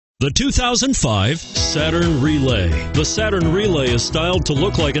The 2005 Saturn Relay. The Saturn Relay is styled to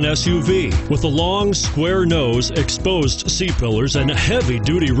look like an SUV with a long, square nose, exposed C-pillars, and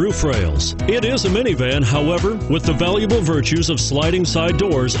heavy-duty roof rails. It is a minivan, however, with the valuable virtues of sliding side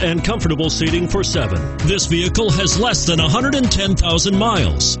doors and comfortable seating for 7. This vehicle has less than 110,000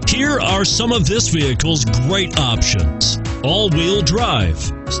 miles. Here are some of this vehicle's great options: all-wheel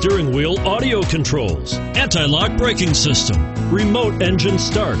drive, steering wheel audio controls, anti-lock braking system, remote engine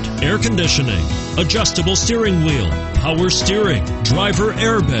start, air conditioning, adjustable steering wheel, power steering, driver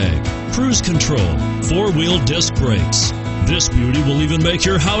airbag, cruise control, 4-wheel disc brakes. This beauty will even make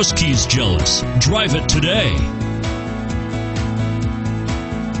your house keys jealous. Drive it today.